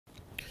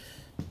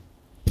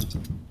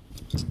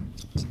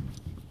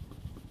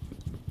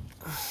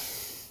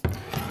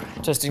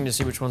Testing to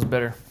see which one's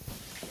better.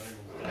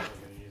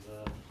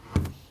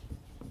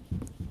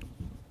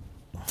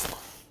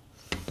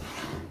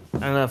 I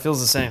don't know, it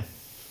feels the same.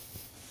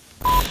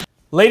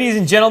 Ladies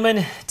and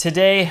gentlemen,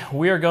 today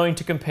we are going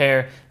to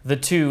compare the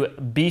two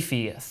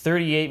beefy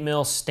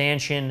 38mm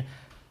stanchion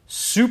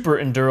super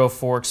enduro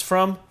forks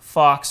from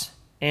Fox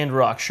and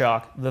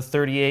RockShox, the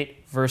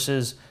 38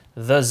 versus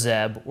the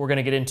ZEB. We're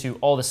gonna get into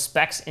all the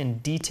specs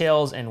and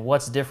details and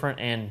what's different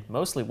and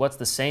mostly what's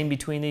the same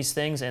between these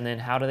things, and then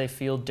how do they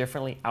feel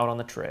differently out on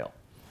the trail.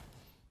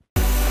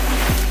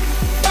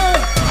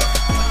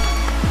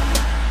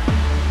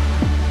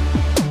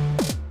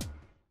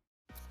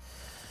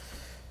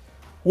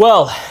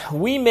 Well,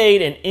 we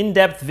made an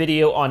in-depth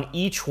video on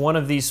each one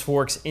of these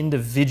forks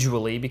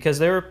individually because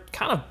they're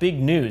kind of big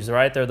news,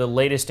 right? They're the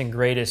latest and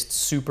greatest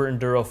super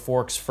enduro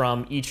forks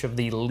from each of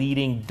the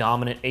leading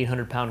dominant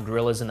 800-pound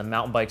gorillas in the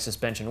mountain bike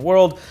suspension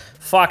world,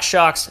 Fox,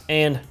 Shox,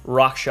 and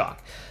RockShox.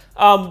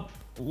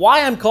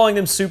 Why I'm calling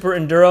them super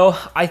enduro,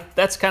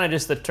 that's kind of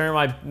just the term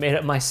I made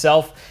up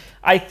myself.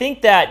 I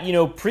think that, you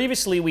know,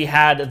 previously we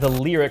had the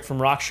Lyric from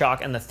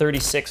RockShox and the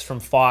 36 from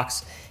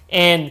Fox,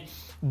 and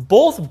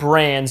both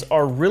brands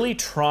are really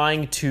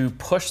trying to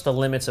push the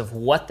limits of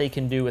what they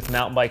can do with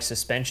mountain bike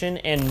suspension,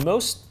 and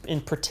most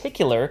in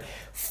particular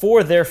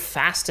for their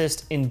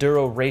fastest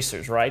enduro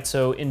racers, right?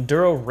 So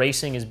enduro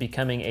racing is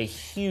becoming a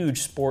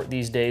huge sport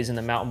these days in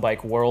the mountain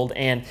bike world,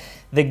 and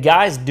the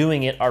guys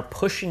doing it are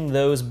pushing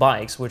those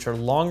bikes, which are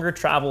longer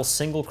travel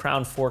single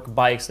crown fork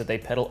bikes that they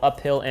pedal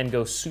uphill and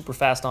go super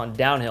fast on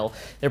downhill.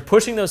 They're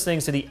pushing those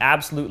things to the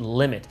absolute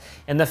limit.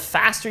 And the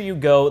faster you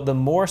go, the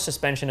more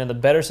suspension and the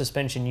better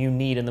suspension you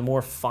need, and the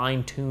more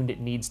fine-tuned it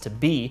needs to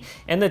be,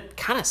 and the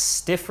kind of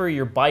stiffer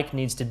your bike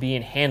needs to be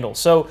in handle.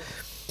 So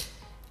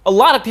a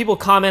lot of people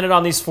commented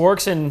on these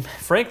forks, and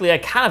frankly, I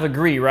kind of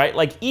agree, right?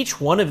 Like, each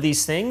one of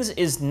these things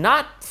is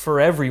not for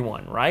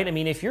everyone, right? I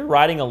mean, if you're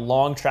riding a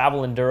long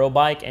travel enduro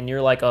bike and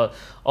you're like a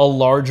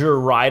larger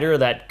rider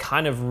that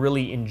kind of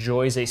really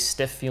enjoys a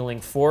stiff feeling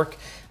fork,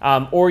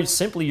 or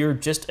simply you're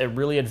just a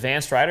really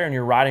advanced rider and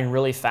you're riding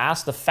really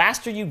fast, the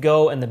faster you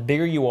go and the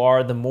bigger you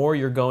are, the more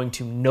you're going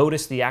to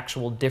notice the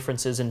actual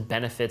differences and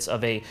benefits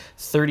of a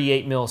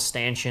 38mm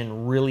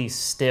stanchion, really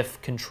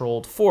stiff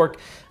controlled fork,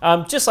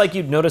 just like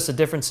you'd notice the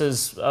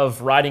differences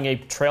of riding a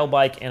trail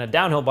bike and a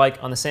downhill bike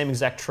on the same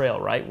exact trail,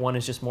 right? One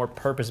is just more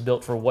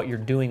purpose-built for what you're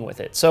doing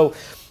with it. So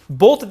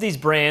both of these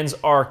brands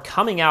are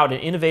coming out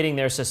and innovating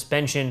their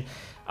suspension.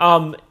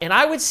 And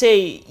I would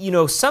say, you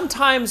know,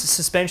 sometimes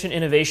suspension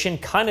innovation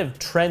kind of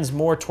trends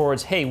more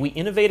towards, hey, we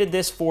innovated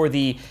this for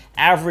the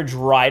average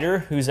rider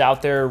who's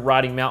out there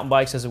riding mountain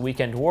bikes as a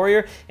weekend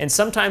warrior. And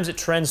sometimes it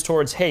trends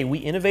towards, hey, we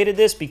innovated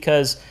this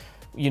because,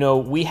 you know,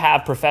 we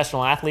have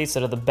professional athletes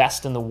that are the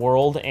best in the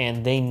world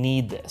and they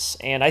need this.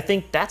 And I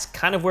think that's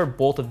kind of where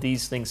both of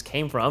these things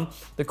came from.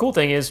 The cool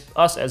thing is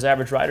us as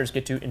average riders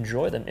get to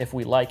enjoy them if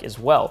we like as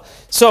well.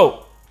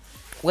 So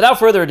without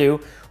further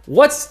ado,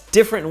 what's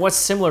different and what's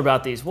similar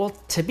about these? Well,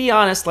 to be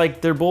honest, like,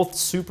 they're both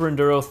super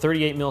enduro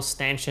 38mm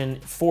stanchion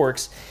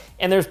forks,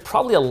 and there's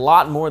probably a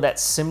lot more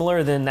that's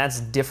similar than that's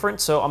different.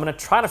 So I'm gonna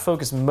try to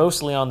focus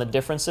mostly on the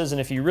differences.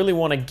 And if you really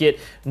wanna get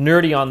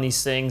nerdy on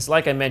these things,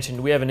 like I mentioned,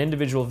 we have an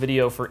individual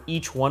video for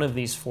each one of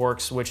these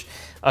forks, which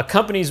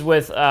accompanies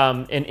with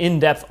an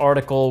in-depth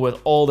article with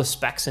all the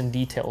specs and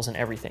details and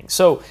everything.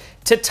 So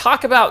to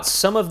talk about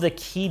some of the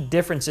key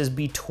differences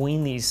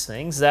between these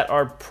things that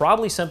are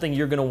probably something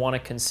you're gonna wanna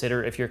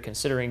consider if you're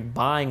considering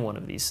buying one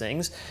of these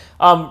things,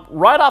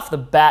 right off the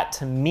bat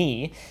to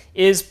me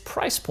is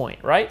price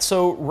point, right?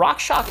 So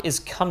RockShox is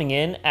coming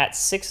in at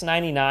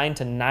 $699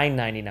 to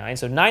 $999.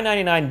 So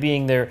 $999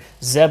 being their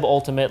ZEB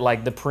Ultimate,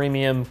 like the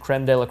premium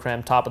creme de la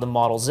creme top of the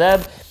model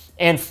ZEB.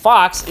 And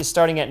Fox is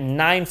starting at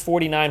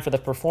 $949 for the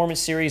Performance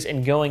Series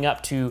and going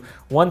up to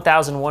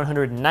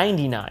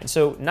 $1,199.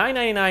 So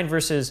 $999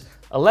 versus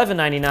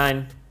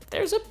 $1,199,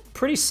 there's a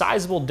pretty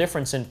sizable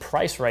difference in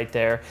price right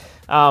there.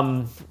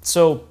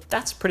 So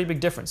that's a pretty big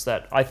difference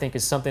that I think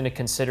is something to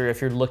consider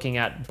if you're looking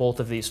at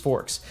both of these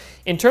forks.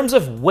 In terms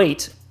of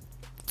weight,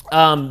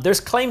 there's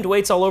claimed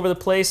weights all over the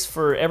place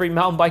for every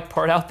mountain bike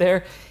part out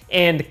there.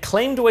 And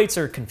claimed weights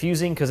are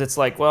confusing because it's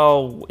like,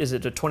 well, is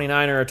it a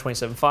 29er or a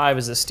 27.5?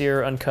 Is the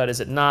steer uncut? Is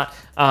it not?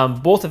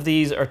 Both of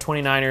these are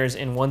 29ers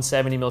in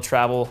 170mm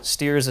travel.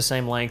 Steer is the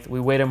same length. We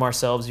weighed them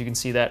ourselves. You can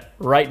see that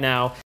right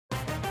now.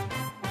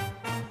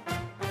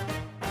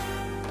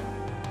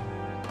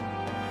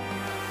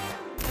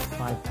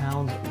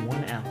 £5,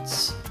 1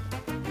 ounce.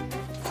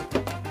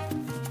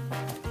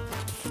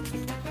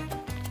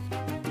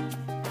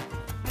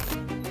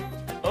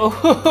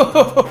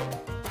 Oh,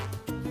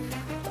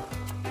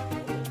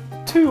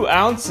 2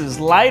 ounces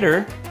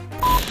lighter,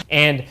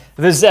 and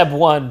the ZEB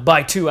won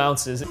by 2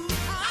 ounces.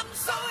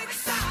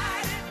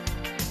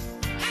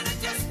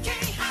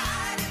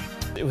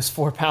 It was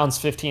 4 pounds,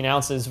 15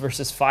 ounces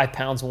versus 5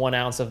 pounds, 1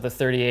 ounce of the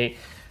 38.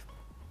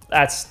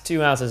 That's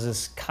 2 ounces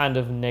is kind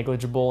of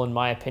negligible in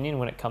my opinion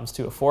when it comes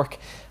to a fork.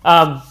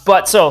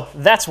 But so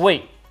that's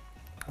weight.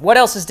 What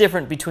else is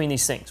different between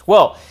these things?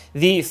 Well,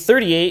 the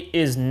 38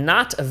 is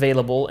not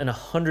available in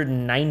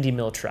 190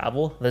 mil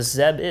travel. The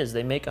ZEB is.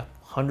 They make a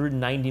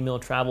 190 mil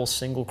travel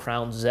single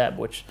crown ZEB,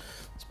 which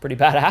is pretty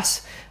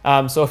badass.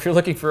 So if you're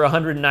looking for a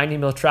 190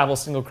 mil travel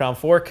single crown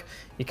fork,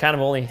 you kind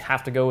of only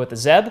have to go with the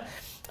ZEB.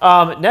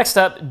 Next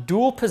up,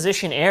 dual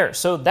position air.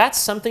 So that's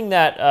something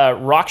that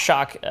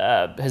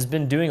RockShox has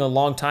been doing a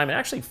long time, and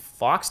actually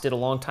Fox did a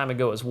long time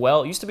ago as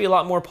well. It used to be a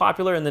lot more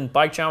popular, and then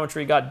bike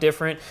geometry got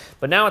different,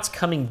 but now it's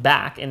coming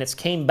back, and it's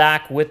came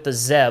back with the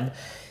ZEB,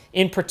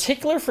 in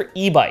particular for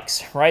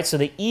e-bikes, right? So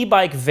the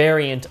e-bike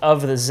variant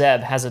of the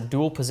ZEB has a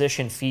dual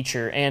position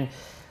feature, and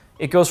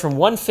it goes from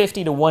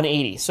 150 to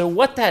 180. So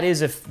what that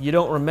is, if you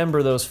don't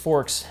remember those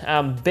forks,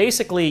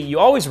 basically you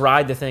always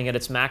ride the thing at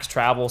its max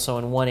travel, so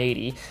in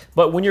 180,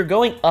 but when you're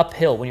going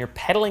uphill, when you're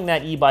pedaling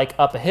that e-bike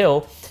up a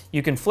hill,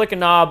 you can flick a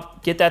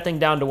knob, get that thing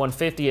down to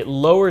 150. It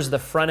lowers the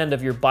front end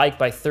of your bike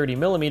by 30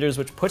 millimeters,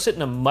 which puts it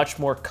in a much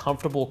more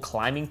comfortable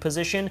climbing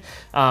position.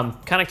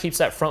 Kind of keeps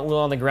that front wheel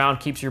on the ground,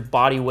 keeps your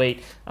body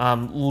weight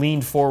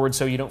leaned forward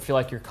so you don't feel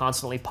like you're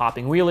constantly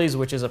popping wheelies,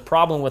 which is a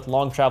problem with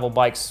long travel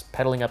bikes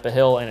pedaling up a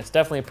hill, and it's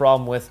definitely a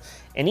problem with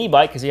an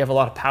e-bike because you have a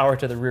lot of power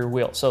to the rear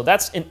wheel. So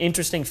that's an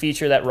interesting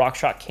feature that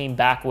RockShox came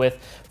back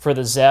with for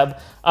the ZEB.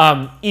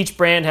 Each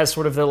brand has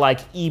sort of their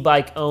like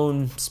e-bike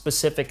own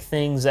specific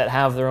things that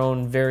have their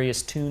own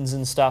various tunes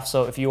and stuff.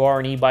 So if you are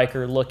an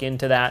e-biker, look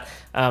into that.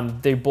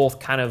 They both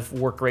kind of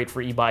work great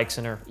for e-bikes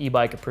and are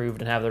e-bike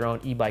approved and have their own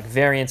e-bike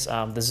variants.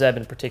 The ZEB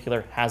in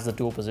particular has the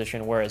dual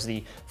position, whereas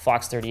the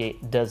Fox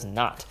 38 does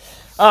not.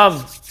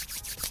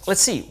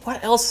 Let's see,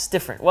 what else is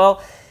different?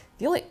 Well,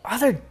 the only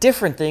other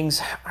different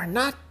things are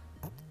not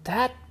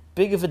that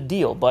big of a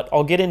deal, but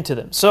I'll get into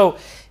them. So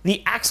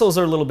the axles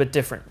are a little bit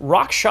different.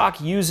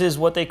 RockShox uses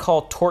what they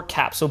call torque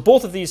caps. So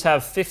both of these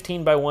have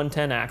 15 by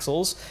 110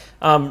 axles.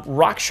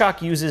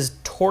 RockShox uses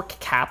torque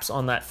caps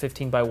on that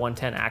 15 by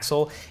 110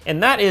 axle,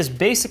 and that is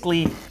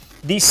basically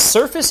the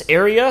surface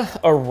area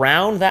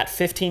around that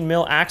 15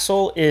 mil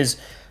axle is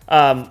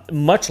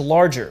much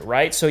larger,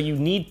 right? So you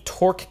need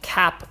torque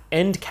cap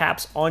end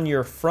caps on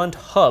your front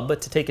hub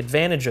to take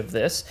advantage of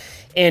this,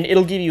 and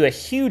it'll give you a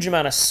huge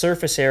amount of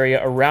surface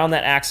area around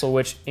that axle,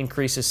 which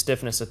increases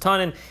stiffness a ton,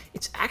 and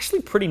it's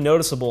actually pretty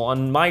noticeable.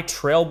 On my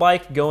trail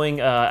bike going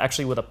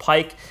actually with a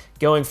pike,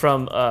 going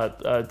from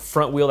a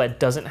front wheel that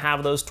doesn't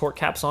have those torque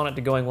caps on it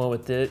to going one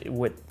with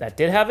that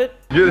did have it.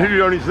 You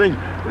don't think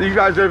these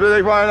guys,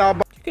 they find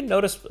out. You can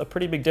notice a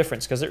pretty big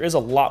difference because there is a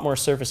lot more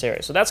surface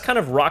area. So that's kind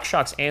of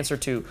RockShox's answer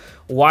to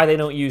why they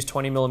don't use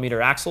 20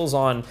 millimeter axles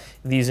on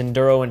these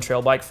enduro and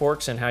trail bike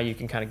forks and how you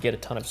can kind of get a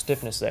ton of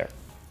stiffness there.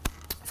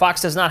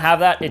 Fox does not have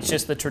that. It's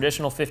just the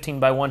traditional 15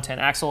 by 110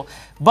 axle,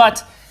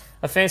 but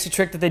a fancy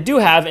trick that they do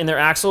have in their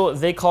axle,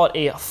 they call it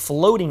a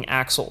floating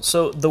axle.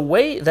 So the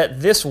way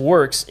that this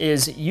works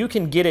is you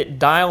can get it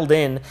dialed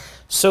in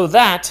so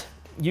that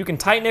you can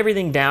tighten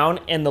everything down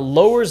and the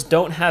lowers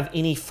don't have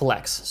any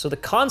flex. So the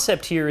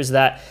concept here is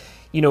that,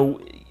 you know,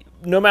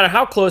 no matter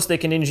how close they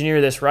can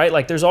engineer this, right?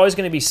 Like there's always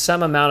going to be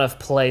some amount of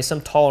play,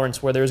 some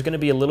tolerance where there's going to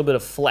be a little bit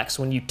of flex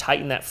when you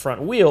tighten that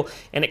front wheel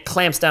and it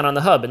clamps down on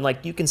the hub. And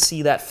like you can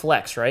see that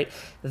flex, right?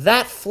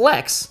 That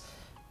flex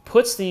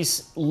puts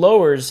these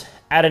lowers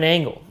at an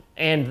angle,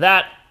 and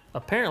that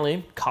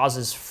apparently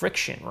causes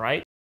friction,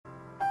 right?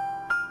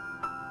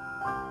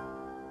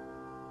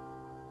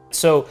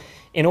 So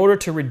in order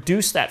to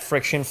reduce that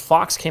friction,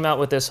 Fox came out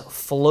with this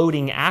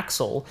floating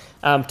axle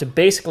to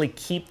basically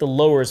keep the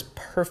lowers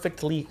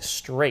perfectly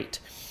straight.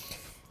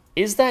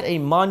 Is that a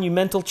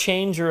monumental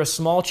change or a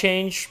small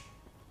change?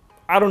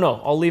 I don't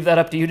know. I'll leave that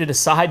up to you to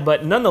decide,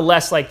 but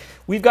nonetheless, like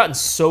we've gotten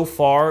so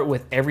far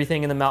with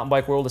everything in the mountain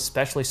bike world,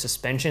 especially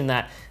suspension,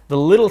 that the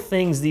little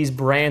things these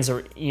brands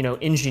are, you know,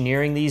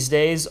 engineering these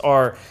days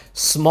are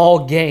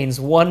small gains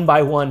one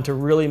by one to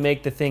really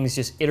make the things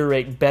just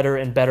iterate better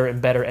and better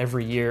and better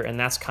every year. And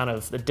that's kind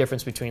of the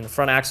difference between the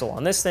front axle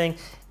on this thing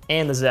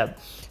and the ZEB.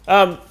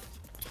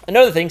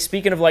 Another thing,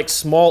 speaking of like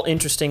small,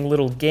 interesting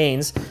little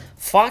gains,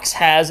 Fox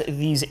has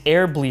these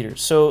air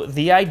bleeders. So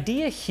the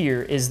idea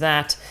here is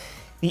that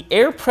the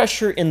air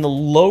pressure in the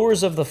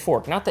lowers of the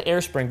fork, not the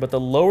air spring, but the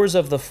lowers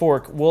of the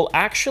fork will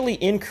actually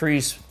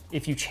increase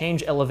if you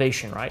change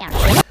elevation, right?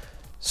 Yeah.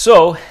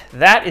 So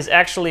that is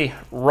actually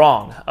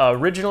wrong.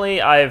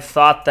 Originally, I've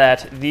thought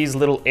that these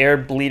little air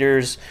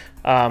bleeders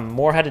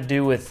more had to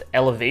do with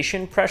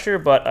elevation pressure,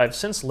 but I've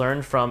since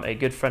learned from a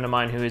good friend of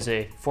mine who is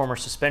a former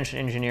suspension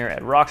engineer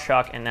at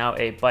RockShox and now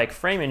a bike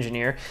frame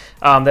engineer,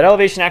 that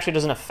elevation actually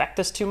doesn't affect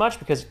this too much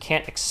because it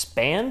can't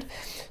expand.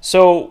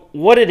 So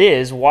what it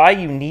is, why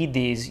you need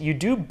these, you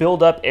do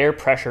build up air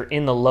pressure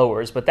in the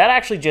lowers, but that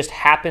actually just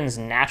happens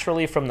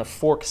naturally from the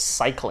fork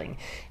cycling.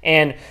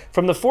 And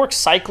from the fork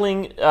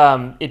cycling,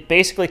 it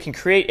basically can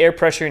create air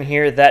pressure in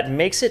here that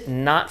makes it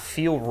not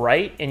feel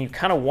right, and you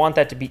kind of want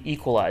that to be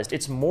equalized.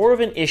 It's more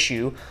more of an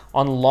issue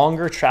on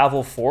longer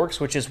travel forks,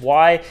 which is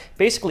why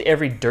basically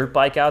every dirt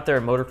bike out there,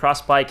 a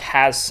motocross bike,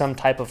 has some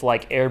type of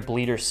like air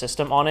bleeder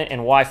system on it,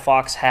 and why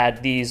Fox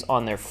had these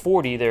on their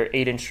 40, their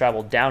 8-inch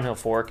travel downhill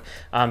fork,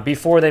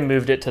 before they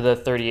moved it to the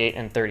 38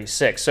 and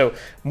 36. So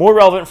more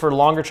relevant for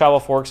longer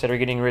travel forks that are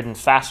getting ridden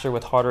faster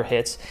with harder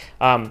hits.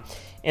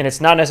 And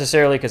it's not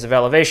necessarily because of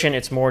elevation,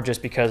 it's more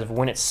just because of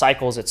when it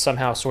cycles, it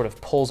somehow sort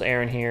of pulls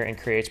air in here and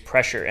creates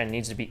pressure and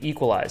needs to be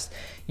equalized.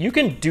 You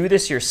can do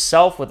this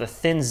yourself with a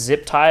thin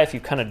zip tie. If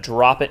you kind of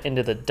drop it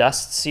into the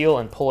dust seal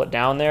and pull it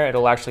down there,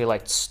 it'll actually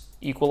like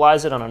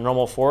equalize it on a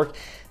normal fork.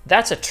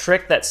 That's a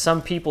trick that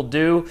some people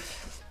do.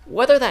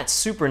 Whether that's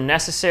super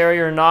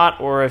necessary or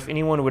not, or if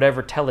anyone would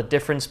ever tell a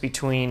difference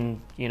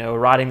between, you know,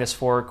 riding this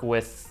fork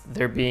with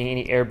there being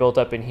any air built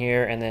up in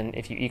here and then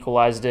if you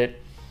equalized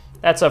it,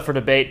 that's up for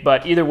debate.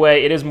 But either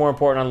way, it is more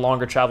important on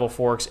longer travel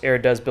forks. Air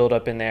does build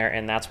up in there,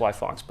 and that's why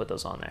Fox put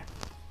those on there.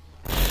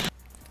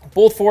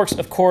 Both forks,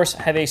 of course,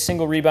 have a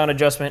single rebound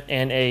adjustment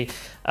and a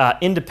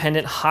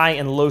independent high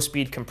and low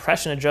speed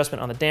compression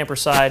adjustment on the damper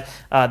side.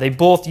 They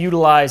both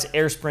utilize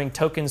air spring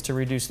tokens to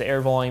reduce the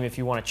air volume if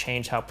you want to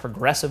change how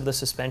progressive the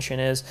suspension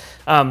is.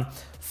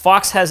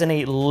 Fox has an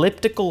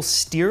elliptical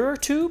steerer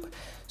tube.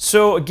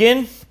 So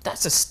again,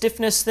 that's a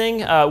stiffness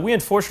thing. We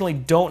unfortunately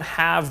don't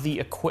have the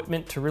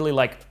equipment to really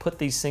like put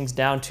these things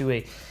down to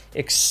a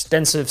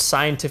extensive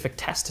scientific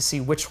test to see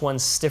which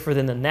one's stiffer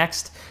than the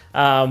next.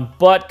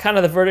 But kind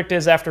of the verdict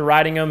is after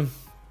riding them,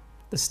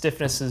 the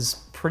stiffness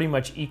is pretty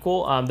much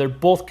equal. They're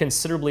both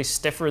considerably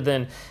stiffer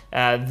than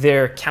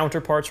their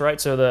counterparts, right?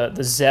 So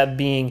the ZEB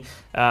being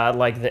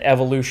like the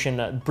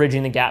Evolution,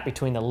 bridging the gap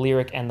between the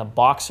Lyric and the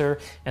Boxer,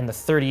 and the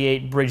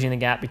 38 bridging the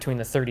gap between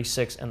the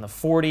 36 and the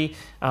 40.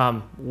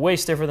 Way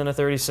stiffer than a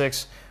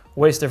 36,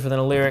 way stiffer than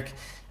a Lyric.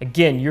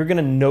 Again, you're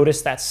gonna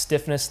notice that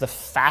stiffness the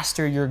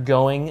faster you're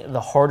going, the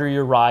harder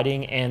you're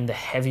riding, and the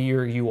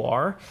heavier you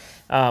are.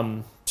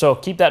 So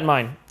keep that in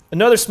mind.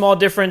 Another small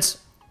difference,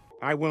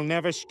 I will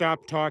never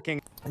stop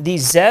talking. the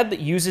ZEB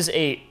uses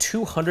a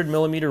 200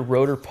 millimeter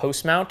rotor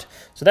post mount.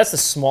 So that's the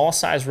small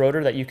size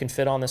rotor that you can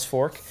fit on this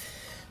fork.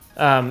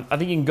 I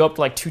think you can go up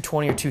to like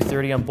 220 or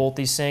 230 on both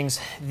these things.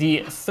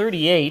 The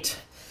 38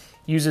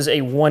 uses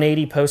a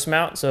 180 post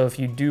mount. So if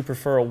you do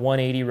prefer a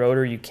 180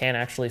 rotor, you can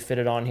actually fit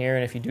it on here.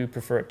 And if you do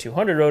prefer a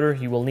 200 rotor,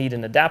 you will need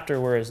an adapter,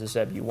 whereas the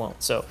ZEB you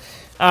won't. So,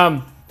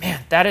 man,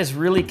 that is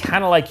really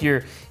kind of like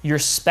your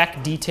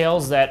spec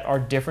details that are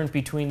different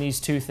between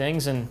these two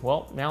things. And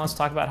well, now let's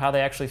talk about how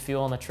they actually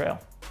feel on the trail.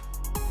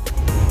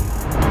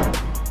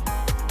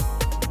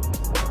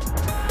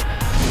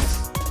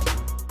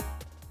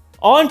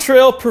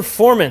 On-trail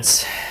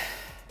performance.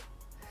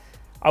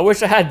 I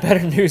wish I had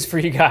better news for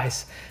you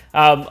guys.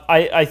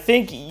 I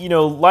think, you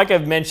know, like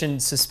I've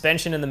mentioned,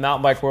 suspension in the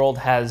mountain bike world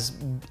has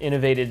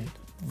innovated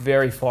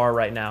very far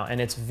right now, and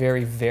it's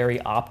very, very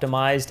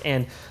optimized.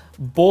 And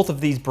both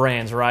of these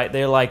brands, right,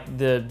 they're like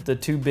the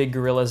two big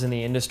gorillas in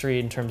the industry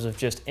in terms of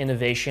just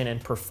innovation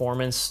and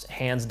performance,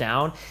 hands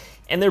down.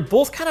 And they're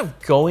both kind of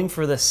going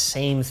for the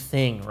same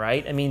thing,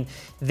 right? I mean,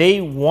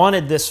 they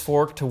wanted this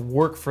fork to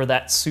work for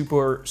that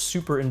super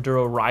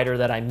enduro rider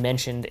that I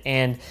mentioned,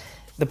 and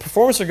the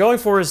performance they're going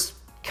for is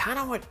kind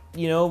of what,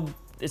 you know,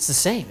 it's the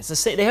same. It's the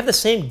same. They have the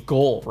same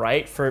goal,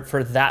 right,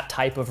 for that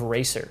type of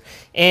racer.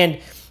 And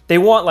they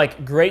want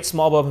like great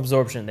small bump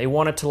absorption. They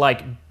want it to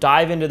like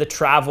dive into the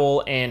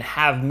travel and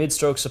have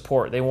mid-stroke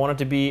support. They want it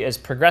to be as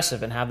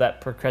progressive and have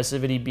that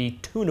progressivity be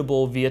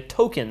tunable via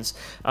tokens.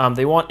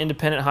 They want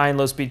independent high and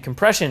low speed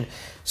compression.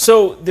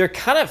 So they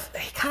kind of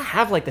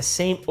have like the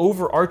same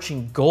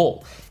overarching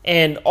goal.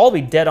 And I'll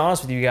be dead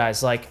honest with you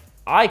guys, like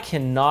I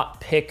cannot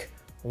pick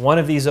one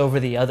of these over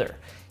the other.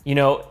 You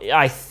know,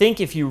 I think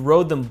if you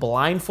rode them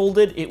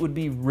blindfolded, it would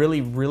be really,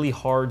 really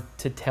hard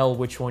to tell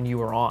which one you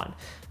were on.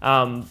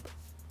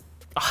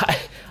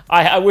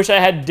 I wish I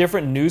had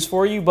different news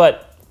for you,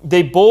 but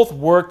they both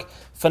work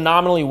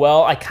phenomenally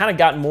well. I kind of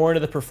got more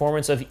into the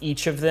performance of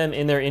each of them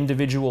in their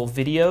individual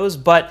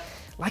videos, but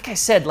like I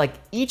said, like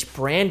each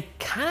brand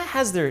kind of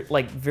has their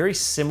like very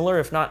similar,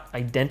 if not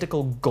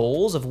identical,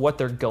 goals of what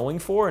they're going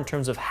for in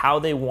terms of how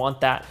they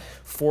want that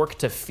fork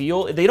to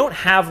feel. They don't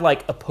have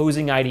like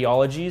opposing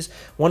ideologies.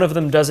 One of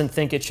them doesn't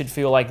think it should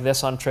feel like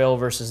this on trail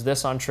versus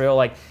this on trail.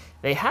 Like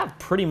they have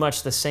pretty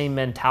much the same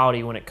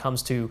mentality when it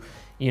comes to,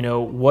 you know,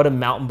 what a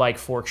mountain bike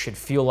fork should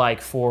feel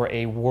like for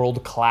a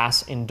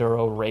world-class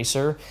enduro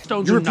racer.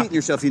 Don't you repeat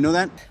yourself, you know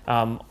that?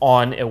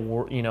 On a,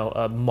 you know,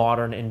 a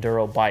modern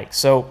enduro bike.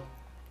 So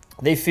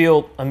they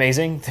feel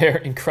amazing. They're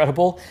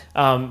incredible.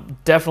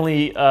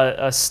 Definitely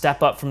a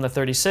step up from the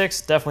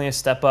 36. Definitely a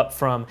step up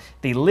from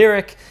the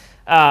Lyric.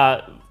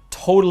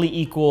 Totally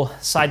equal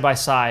side by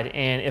side.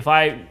 And if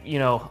I, you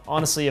know,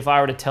 honestly, if I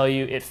were to tell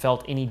you it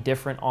felt any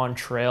different on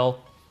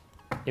trail,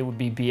 it would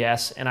be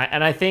BS. And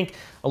I think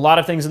a lot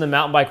of things in the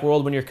mountain bike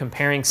world, when you're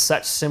comparing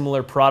such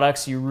similar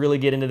products, you really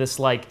get into this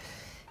like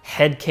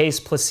head case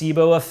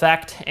placebo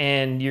effect,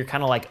 and you're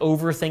kind of like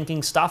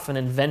overthinking stuff and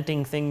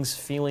inventing things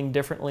feeling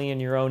differently in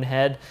your own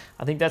head.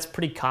 I think that's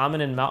pretty common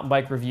in mountain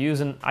bike reviews,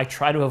 and I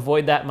try to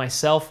avoid that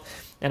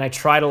myself. and I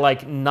try to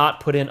like not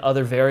put in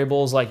other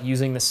variables, like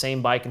using the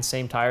same bike and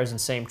same tires and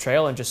same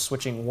trail and just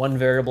switching one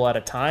variable at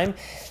a time.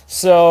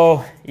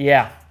 So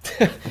yeah,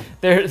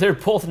 they're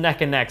both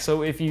neck and neck.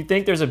 So if you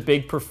think there's a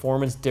big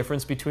performance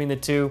difference between the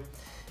two,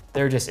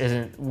 there just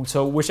isn't.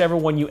 So whichever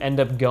one you end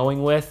up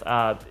going with,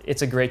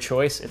 it's a great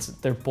choice.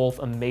 They're both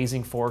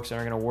amazing forks and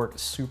are gonna work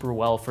super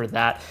well for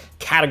that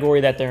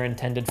category that they're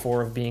intended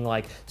for, of being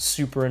like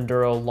super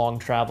enduro, long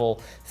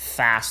travel,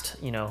 fast,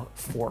 you know,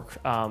 fork.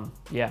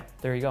 Yeah,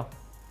 there you go.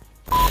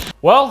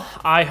 Well,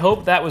 I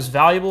hope that was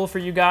valuable for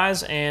you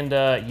guys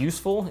and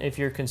useful if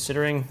you're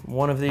considering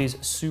one of these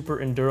super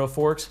enduro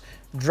forks.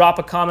 Drop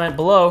a comment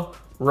below,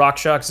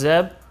 RockShox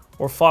ZEB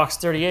or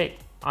Fox38.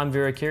 I'm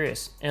very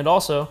curious. And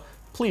also,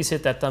 please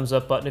hit that thumbs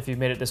up button if you've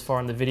made it this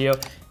far in the video.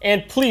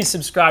 And please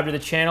subscribe to the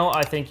channel.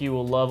 I think you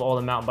will love all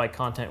the mountain bike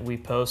content we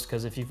post,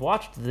 because if you've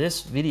watched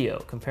this video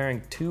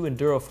comparing two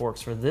enduro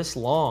forks for this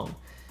long,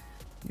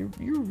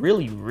 you're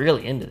really,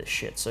 really into this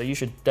shit. So you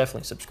should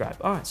definitely subscribe.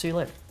 All right, see you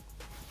later.